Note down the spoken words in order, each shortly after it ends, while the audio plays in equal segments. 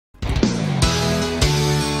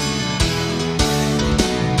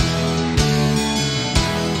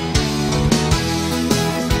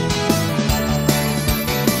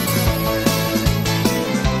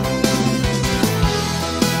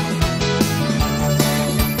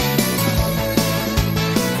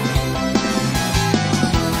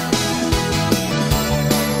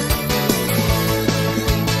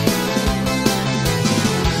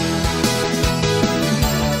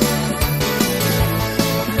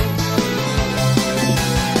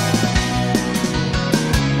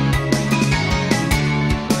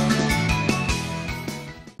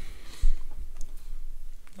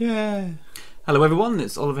Hello everyone,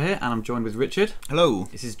 it's Oliver here and I'm joined with Richard. Hello.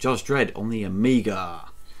 This is Judge Dredd on the Amiga.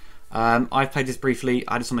 I've played this briefly,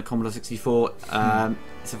 I had this on the Commodore 64.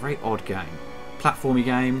 It's a very odd game. Platformy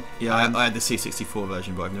game. Yeah, I had the C64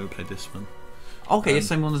 version, but I've never played this one. Okay,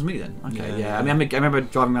 same one as me then. Okay, yeah. I mean, I remember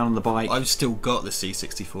driving around on the bike. I've still got the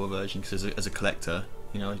C64 version because as a collector,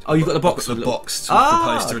 you know. Oh, you've got the box. The box with the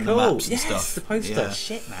poster and the maps and yes, stuff. The poster. Yeah.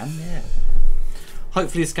 Shit, man. Yeah.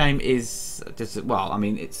 Hopefully, this game is just well. I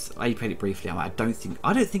mean, I played it briefly. I don't think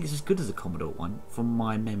it's as good as the Commodore one, from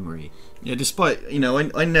my memory. Yeah, despite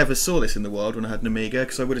I never saw this in the wild when I had an Amiga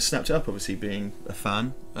because I would have snapped it up, obviously being a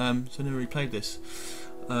fan. So I never really played this.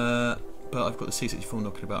 But I've got the C64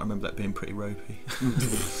 knocking about. I remember that being pretty ropey.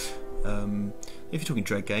 If you're talking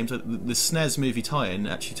Dredd games, the SNES movie tie-in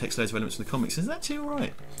actually takes loads of elements from the comics. It's actually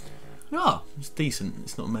alright. Yeah, it's decent.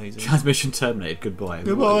 It's not amazing. Transmission terminated. Goodbye.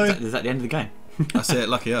 Goodbye. Is that the end of the game? That's it.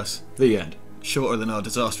 Lucky us. The end. Shorter than our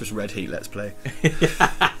disastrous Red Heat Let's Play.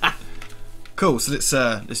 Cool.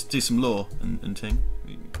 So let's do some lore and ting.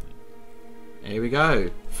 Here we go.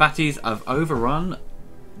 Fatties have overrun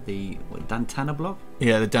the Dantana block.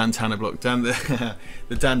 Yeah, the Dantana block. The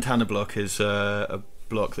Dantana block is a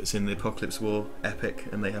block that's in the Apocalypse War epic,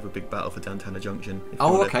 and they have a big battle for Dantana Junction.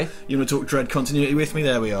 Oh, okay. You want to talk Dredd continuity with me?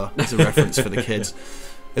 There we are. There's a reference for the kids.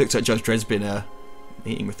 It looks like Judge Dredd's been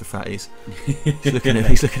eating with the fatties. He's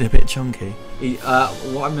looking a bit chunky.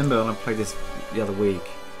 What I remember when I played this the other week,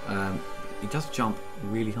 he does jump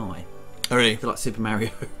really high. Oh, really? Like Super Mario.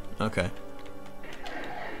 Okay.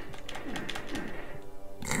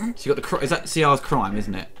 So you got the is that CR's crime,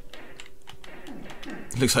 isn't it?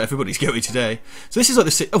 Looks like everybody's guilty today. So this is like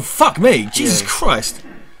the oh fuck me, Jesus Christ!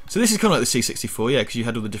 So this is kind of like the C64, yeah, because you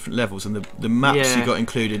had all the different levels and the maps you got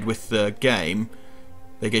included with the game.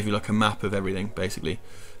 They gave you like a map of everything, basically.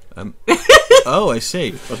 Oh, I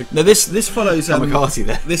see. Now this follows.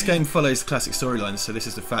 This game follows the classic storylines. So this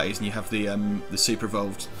is the fatties, and you have the super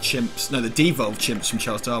evolved chimps. No, the devolved chimps from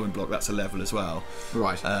Charles Darwin block. That's a level as well.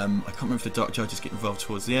 Right. I can't remember if the Dark Judges get involved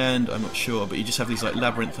towards the end. I'm not sure, but you just have these like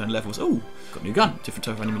labyrinthine levels. Oh, got a new gun. Different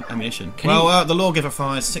type of ammunition. The lawgiver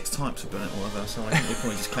fires 6 types of bullet or whatever. So I think they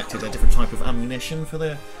probably just collected a different type of ammunition for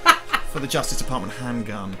the Justice Department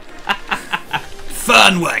handgun.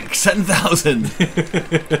 Fernwank 7,000.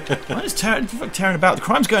 Why is tearing about? The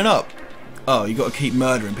crime's going up. Oh, you got to keep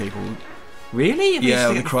murdering people. Really? Yeah,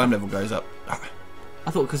 well, the crime level goes up.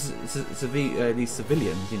 I thought because these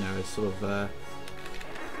civilians, are sort of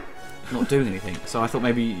not doing anything. So I thought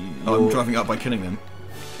maybe I'm driving up by killing them.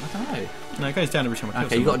 I don't know. No, it goes down every time I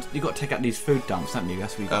kill someone. You got to take out these food dumps, haven't you?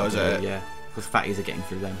 That's what you got to do. It? Yeah, because fatties are getting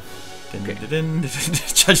through them.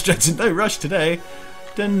 Judge Dredd's in no rush today.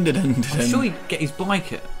 I'm sure he'd get his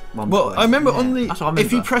bike at one point. Well, I remember on the. That's what I remember.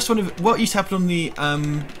 If you press one of what used to happen on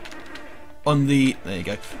the there you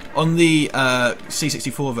go, on the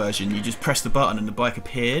C64 version, you just press the button and the bike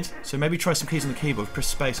appeared. So maybe try some keys on the keyboard, press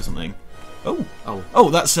space or something. Oh,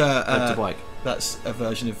 that's the bike. That's a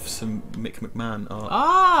version of some Mick McMahon art.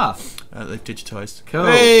 Ah, they've digitised. Cool.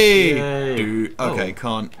 Hey, okay,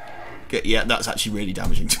 can't. Yeah, that's actually really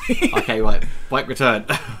damaging to me. Okay, right. Bike return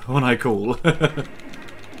when I call.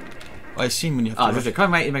 I assume when you have to. Come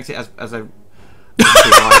on, mate. He makes it as a.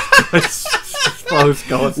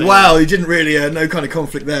 Wow, he didn't really no kind of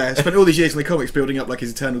conflict there. Spent all these years in the comics building up like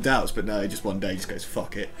his eternal doubts, but no, just one day just goes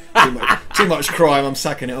fuck it. Too much crime. I'm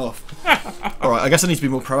sacking it off. All right, I guess I need to be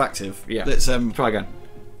more proactive. Yeah. Let's try again.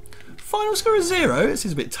 Final score is 0. It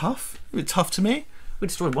seems a bit tough. A bit tough to me. We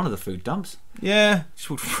destroyed one of the food dumps. Yeah, just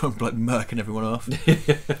like murking everyone off.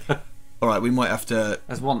 All right, we might have to.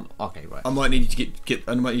 There's one. Okay, right. I might need to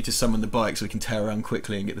I might need to summon the bike so we can tear around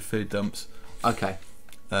quickly and get the food dumps. Okay.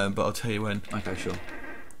 But I'll tell you when. Okay, sure.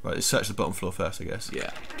 Right, let's search the bottom floor first, I guess.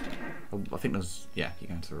 Yeah. I think there's. Yeah, you're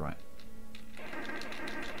going to the right.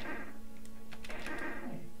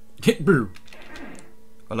 Hit boo.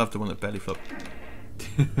 I love the one that belly flopped.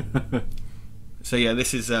 So yeah,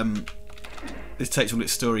 this is this takes all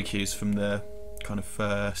its story cues from the kind of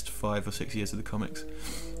first 5 or 6 years of the comics.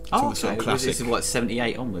 Oh, okay. Sort of classic. This is what,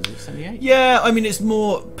 78 onwards? Is it 78? Yeah, I mean it's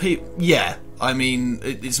more. Yeah, I mean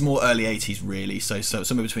it's more early 80s really. So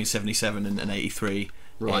somewhere between 77 and 83.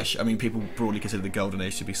 Right. I mean people broadly consider the golden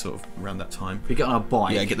age to be sort of around that time. We get on our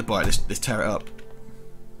bike. Yeah, get the bike. Let's tear it up.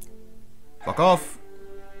 Fuck off.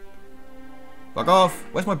 Fuck off.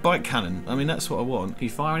 Where's my bike cannon? I mean that's what I want. Can you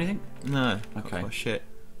fire anything? No. Okay. Oh shit.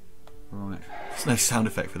 Right. There's no sound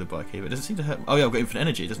effect for the bike either. It doesn't seem to hurt. Oh yeah, I've got infinite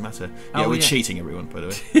energy. It doesn't matter. Yeah, we're cheating everyone, by the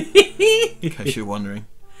way. In case you're wondering.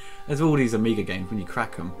 There's all these Amiga games when you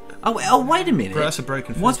crack them. Oh, wait a minute. Bro, that's a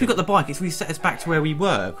broken food Once we got the bike, it's reset us back to where we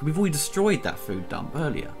were. We've already destroyed that food dump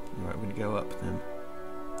earlier. Right, we're going to go up then.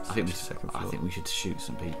 I think we should shoot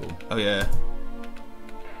some people. Oh yeah.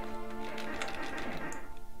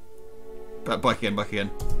 Bike again.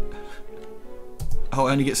 Oh,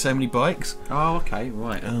 I only get so many bikes? Oh, okay,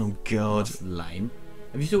 right. Oh god. That's lame.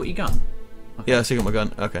 Have you still got your gun? Okay. Yeah, I still got my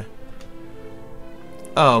gun. Okay.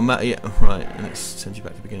 Oh, Matt, yeah, right. Let's send you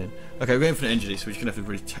back to the beginning. Okay, we're going for an injury, so we're just going to have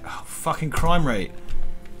to really... Oh, fucking crime rate.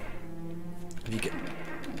 Have you get...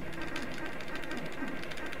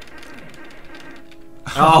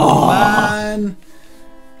 Oh, man.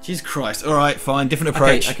 Jesus Christ. Alright, fine. Different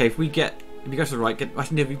approach. Okay, if we go to the right,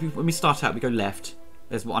 when we start out, we go left.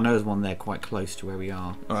 I know there's one there quite close to where we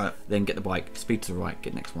are. Alright. Then get the bike, speed to the right,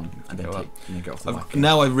 get next one, and then go off the bike.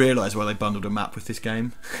 Now I realise why they bundled a map with this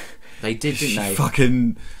game. They did, didn't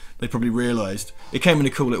they? They probably realised. It came in a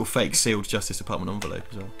cool little fake sealed Justice Department envelope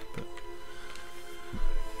as well. But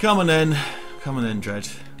come on then,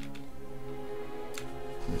 Dredd.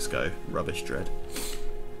 Let's go, rubbish Dredd.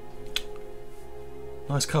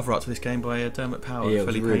 Nice cover art to this game by Dermot Power,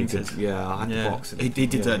 fully painted. Good. Yeah, I had the box. He did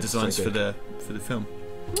designs for the film.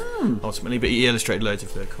 Ultimately, but he illustrated loads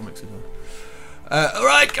of the comics as well.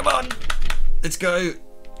 Alright, come on! Let's go.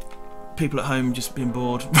 People at home just being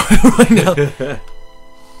bored right now. Dip,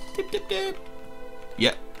 dip, dip.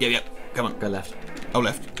 Yep. Come on. Go left. Oh,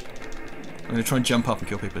 left. I'm going to try and jump up and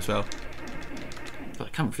kill people as well. They're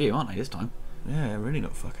coming for you, aren't they, this time? Yeah, really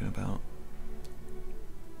not fucking about.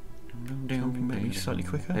 Maybe slightly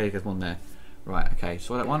quicker. There goes one there. Right, okay,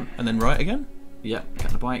 saw that one. And then right again? Yep, get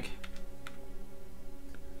on the bike.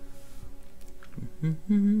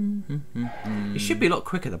 It should be a lot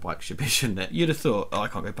quicker, the bike should be, shouldn't it? You'd have thought, oh, I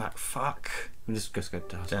can't go back, fuck. We'll just go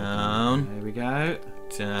down. Down. There we go.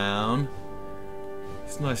 Down.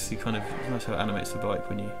 It's nice, it's nice how it animates the bike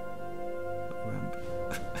when you ramp.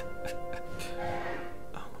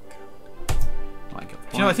 Oh my god.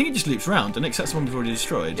 Do you know, I think it just loops round and accepts the one we've already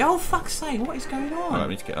destroyed. Oh, fuck's sake, what is going on? Alright,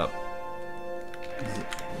 we need to get up.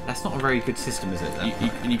 That's not a very good system, is it?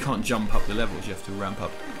 You can't jump up the levels, you have to ramp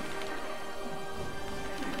up.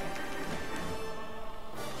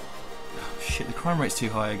 Shit, the crime rate's too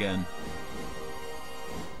high again.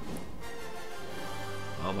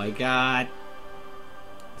 Oh my god.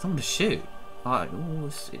 Someone to shoot. Oh,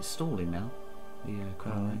 it's stalling now. The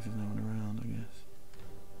crime rate. There's no one around, I guess.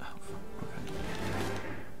 Oh, fuck. Okay.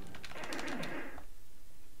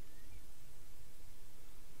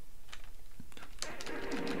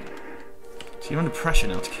 So you're under pressure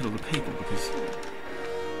now to kill all the people because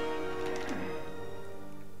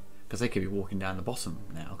they could be walking down the bottom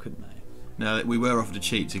now, couldn't they? No, we were offered a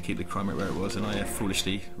cheat to keep the crime rate where it was, and I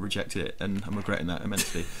foolishly rejected it, and I'm regretting that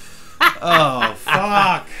immensely. Oh,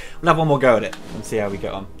 fuck! We'll have one more go at it and see how we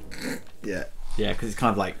get on. Yeah. Yeah, because it's kind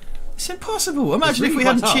of like... It's impossible! Imagine if we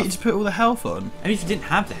hadn't cheated to put all the health on. And if you didn't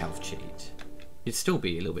have the health cheat, you'd still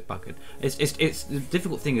be a little bit buggered. It's the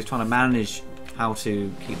difficult thing is trying to manage how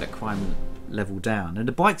to keep that crime level down, and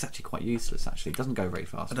the bike's actually quite useless. Actually, it doesn't go very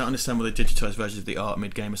fast. I don't understand why the digitised versions of the art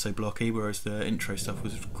mid-game are so blocky, whereas the intro stuff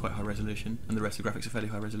was quite high resolution, and the rest of the graphics are fairly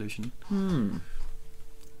high resolution.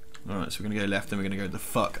 Alright, so we're going to go left, and we're going to go the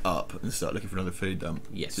fuck up and start looking for another food dump.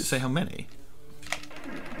 Yes. Does it say how many?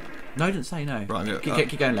 No, it didn't say no. Right, I'm gonna,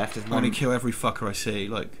 keep going left. I'm going to kill every fucker I see,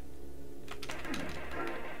 like...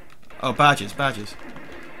 Oh, badges. Right,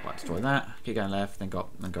 destroy that. Keep going left, then go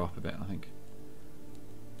up a bit, I think.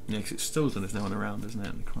 Yeah, because it stalls when there's no one around, isn't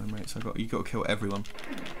it? The crime rate. So you've got to kill everyone.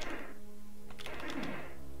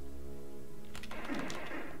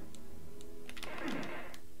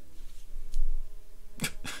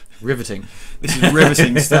 Riveting. This is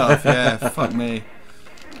riveting stuff. Yeah, fuck me.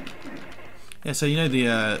 Yeah, so you know the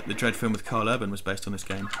Dredd film with Carl Urban was based on this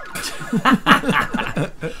game.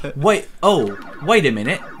 Wait a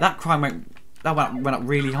minute. That crime rate went up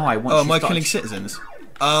really high. Once am I killing citizens?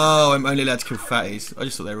 Oh, I'm only allowed to kill fatties. I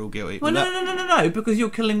just thought they were all guilty. Well, no, because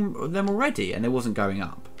you're killing them already, and it wasn't going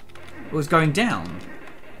up. It was going down.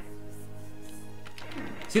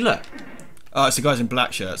 See, look. Oh, it's the guys in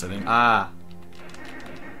black shirts, I think. Ah.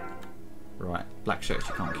 Right, black shirts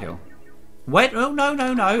you can't kill. Wait,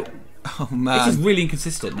 no. Oh, man. This is really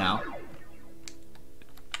inconsistent now.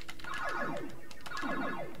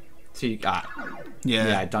 See,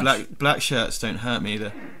 yeah, black shirts don't hurt me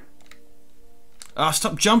either. Ah,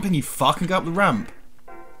 stop jumping, you fuck, and go up the ramp.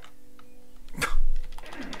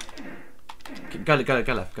 Go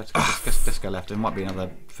left. Let's go left. There might be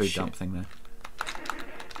another food dump thing there.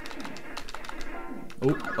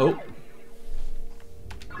 Oh.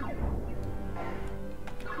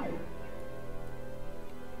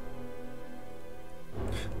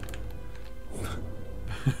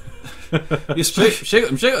 You shoot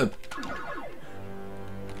him.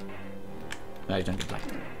 No, you don't get black.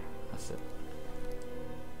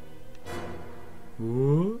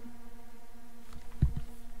 Ooh.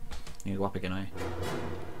 You go up again, eh?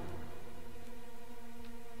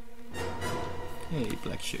 Hey,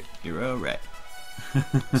 black shoe, you're alright.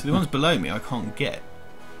 So the ones below me I can't get.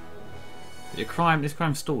 This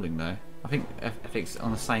crime's stalling though. I think if it's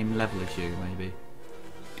on the same level as you, maybe.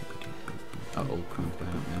 Oh, all crime's going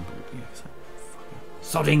up now. Yeah, it's like, fucking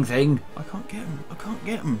Sodding thing! I can't get them. I can't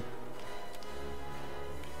get them.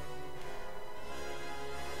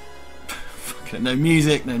 Fucking no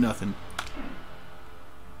music, no nothing.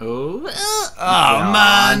 Oh, Oh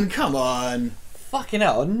man, come on. fucking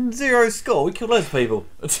hell! 0 score. We killed loads of people.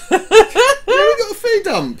 Yeah, we got a food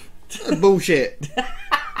dump. Bullshit.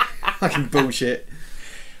 Fucking bullshit.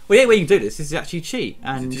 Well, yeah, we can do this. This is actually cheat.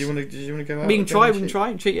 And Did you want to go out? we can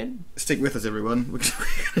try cheating. Stick with us, everyone. We're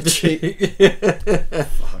gonna cheat.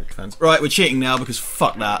 Fuck, fans. Right, we're cheating now because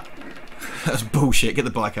fuck that. That's bullshit. Get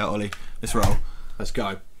the bike out, Ollie. Let's roll. Let's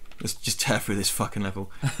go. Let's just tear through this fucking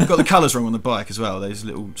level. We've got the colours wrong on the bike as well. Those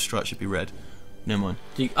little stripes should be red. Never mind.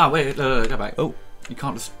 Wait, go back. Oh, you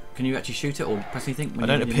can't just. Can you actually shoot it or press anything? I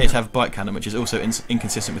don't appear to have bike cannon, which is also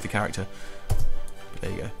inconsistent with the character. But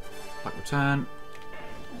there you go. Back return.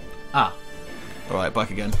 Ah. Alright,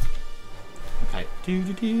 bike again. Okay.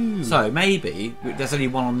 Do. So maybe there's only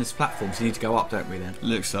one on this platform, so you need to go up, don't we? Then.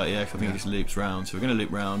 Looks like, yeah, 'cause I think it just loops round. So we're going to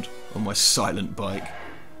loop round on my silent bike.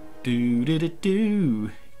 Do.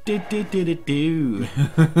 Do. Judge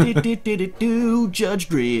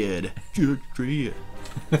Dredd. Judge Dredd.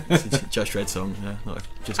 It's a Judge Dredd song, yeah, not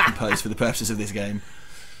just composed for the purposes of this game.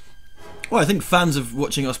 Well, I think fans of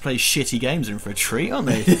watching us play shitty games are in for a treat, aren't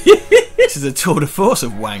they? This is a tour de force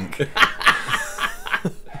of wank.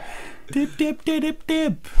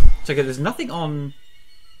 Dip. So there's nothing on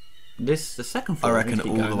the second floor. I reckon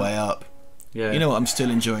all the way up. Yeah. You know what? I'm still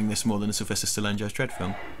enjoying this more than a Sylvester Stallone Judge Dredd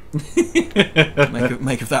film.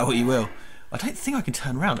 make of that what you will. I don't think I can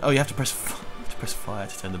turn around. Oh, you have to press fire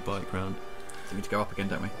to turn the bike round. So we need to go up again,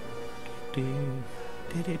 don't we?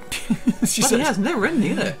 It's just It's never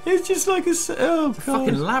ending, is it? It's just like a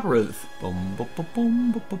Fucking labyrinth. Go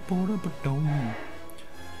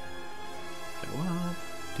up.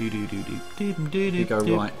 You go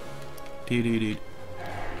right.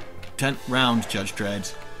 Turn round, Judge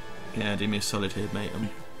Dredd. Yeah, do me a solid here, mate.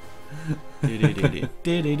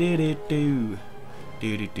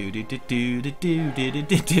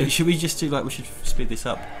 Should we just do like, we should speed this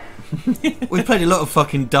up? We've played a lot of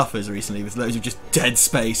fucking duffers recently with loads of just dead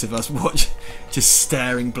space of us just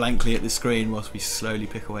staring blankly at the screen whilst we slowly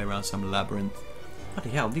pick our way around some labyrinth.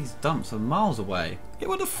 Bloody hell, these dumps are miles away. Yeah,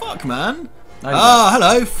 what the fuck, man? No,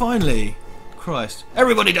 Hello, finally. Christ.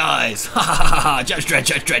 Everybody dies! Ha ha ha ha! Judge Dredd,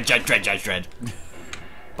 Judge Dredd, Judge Dredd, Judge Dredd.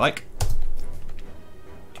 Bike.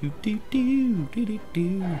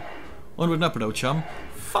 Onward and upward, old chum.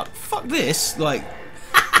 Fuck this, like,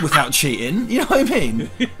 without cheating, you know what I mean?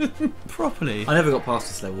 Properly. I never got past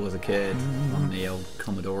this level as a kid on the old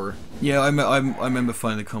Commodore. Yeah, I remember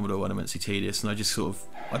finding the Commodore one immensely tedious, and I just sort of,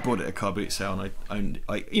 I bought it at a car boot sale, and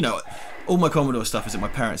you know, all my Commodore stuff is at my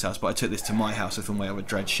parents' house, but I took this to my house with all my other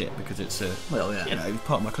Dredd shit because it's Well, yeah. you know,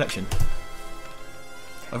 part of my collection.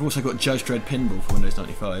 I've also got Judge Dredd Pinball for Windows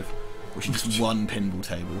 95, which is just one pinball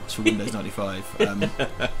table. It's for Windows 95.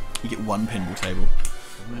 You get one pinball table.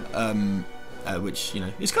 Which, you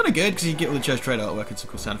know, it's kind of good because you get all the Judge Dredd artwork and some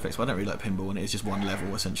cool sound effects, but I don't really like pinball, and it's just one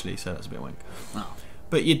level essentially, so that's a bit wank. Oh.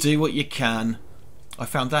 But you do what you can. I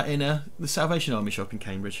found that in the Salvation Army shop in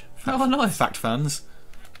Cambridge. Oh, nice. Fact fans.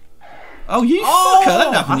 Oh, you fucker!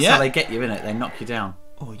 That happened That's yet. how they get you, innit? They knock you down.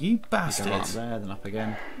 Oh, you bastard! You go up there, then up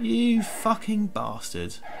again. You fucking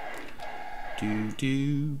bastard! Do.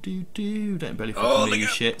 Don't belly fucking me, you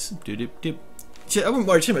shits. Do. I wouldn't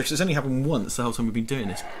worry too much because it's only happened once the whole time we've been doing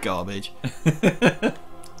this garbage.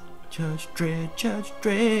 Judge Dredd, Judge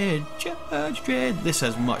Dredd, Judge Dredd. This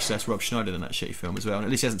has much less Rob Schneider than that shitty film as well, and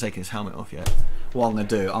at least he hasn't taken his helmet off yet. What I'm going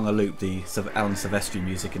to do, I'm going to loop the Alan Silvestri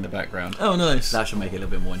music in the background. Oh, nice. That should make it a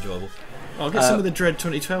little bit more enjoyable. I'll get some of the Dredd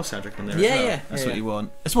 2012 soundtrack on there as well. Yeah. That's what you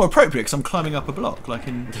want. It's more appropriate because I'm climbing up a block, like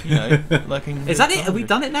in, you know, like in... Is that it? Have we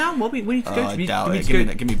done it now? What we need to go? I doubt it.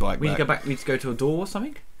 Give me bike We need to go back. back. We need to go to a door or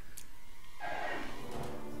something.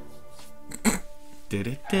 Should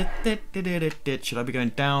I be going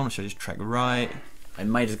down or should I just track right? I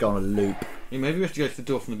may just go on a loop. Yeah, maybe we have to go to the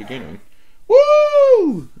door from the beginning. Woo!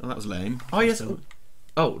 Oh, that was lame. Oh, yes.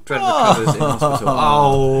 Oh, Dredd recovers in hospital.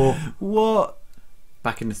 Oh! What?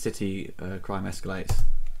 Back in the city, crime escalates.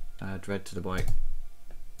 Dredd to the bike.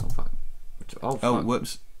 Oh, fuck. Oh, fuck. Oh,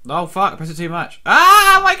 whoops. Oh, fuck. I pressed it too much.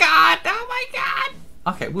 Ah, oh, my God! Oh, my God!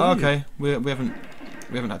 Okay, Okay, we haven't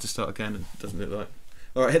had to start again, it doesn't look like.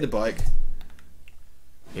 Alright, hit the bike.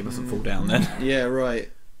 He mustn't fall down then. Yeah, right.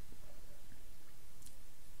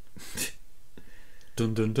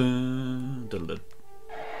 Dun dun dun dun dun.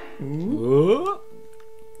 Ooh.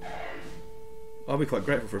 I'll be quite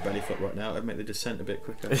grateful for a belly flop right now. It'd make the descent a bit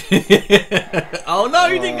quicker. Oh no,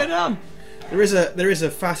 you didn't go down. There is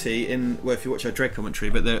a fatty in, well, if you watch our Dredd commentary,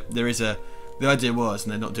 but there is a. The idea was,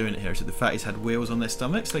 and they're not doing it here, is that the fatties had wheels on their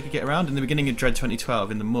stomachs so they could get around. In the beginning of Dredd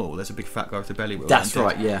 2012 in the mall, there's a big fat guy with a belly wheel. That's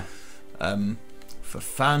right, yeah. For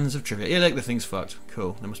fans of trivia, yeah, look, the thing's fucked.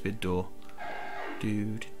 Cool. There must be a door.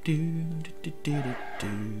 Do do do do do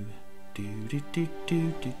do do do do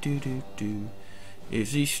do do do do.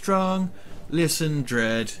 Is he strong? Listen,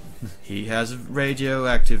 Dredd. He has a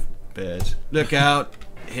radioactive bed. Look out!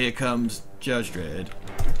 Here comes Judge Dredd.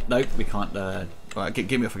 Nope, we can't. Right,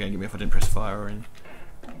 get me off again. Get me off. I didn't press fire or anything.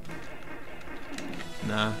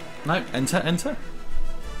 No. Nope. Enter.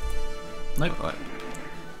 Nope. Right.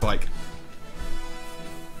 Bike.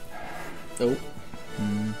 Oh.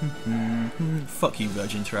 Fuck you,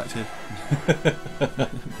 Virgin Interactive.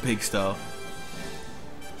 Big style.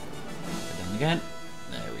 Go down again.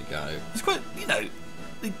 There we go. It's quite,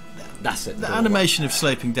 That's it. The animation of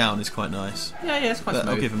sloping down is quite nice. Yeah, it's quite smooth.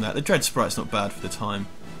 I'll give him that. The Dredd sprite's not bad for the time.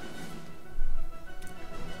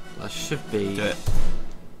 That should be. Do it.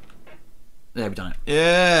 There, we've done it.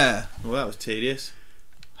 Yeah. Well, that was tedious.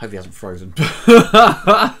 Hope he hasn't frozen.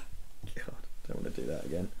 God, don't want to do that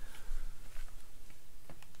again.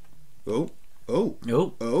 Oh.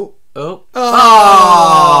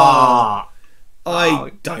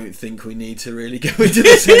 I don't think we need to really go into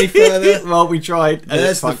this any further. Well, we tried.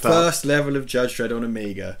 There's the first level of Judge Dredd on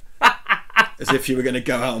Amiga. As if you were going to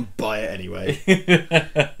go out and buy it anyway.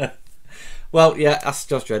 Well, yeah, that's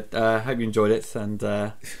Judge Dredd. Hope you enjoyed it, and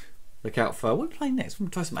look out for what are we playing next. We're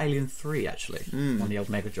going to try some Alien 3 actually on the old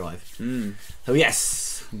Mega Drive. So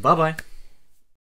yes, bye bye.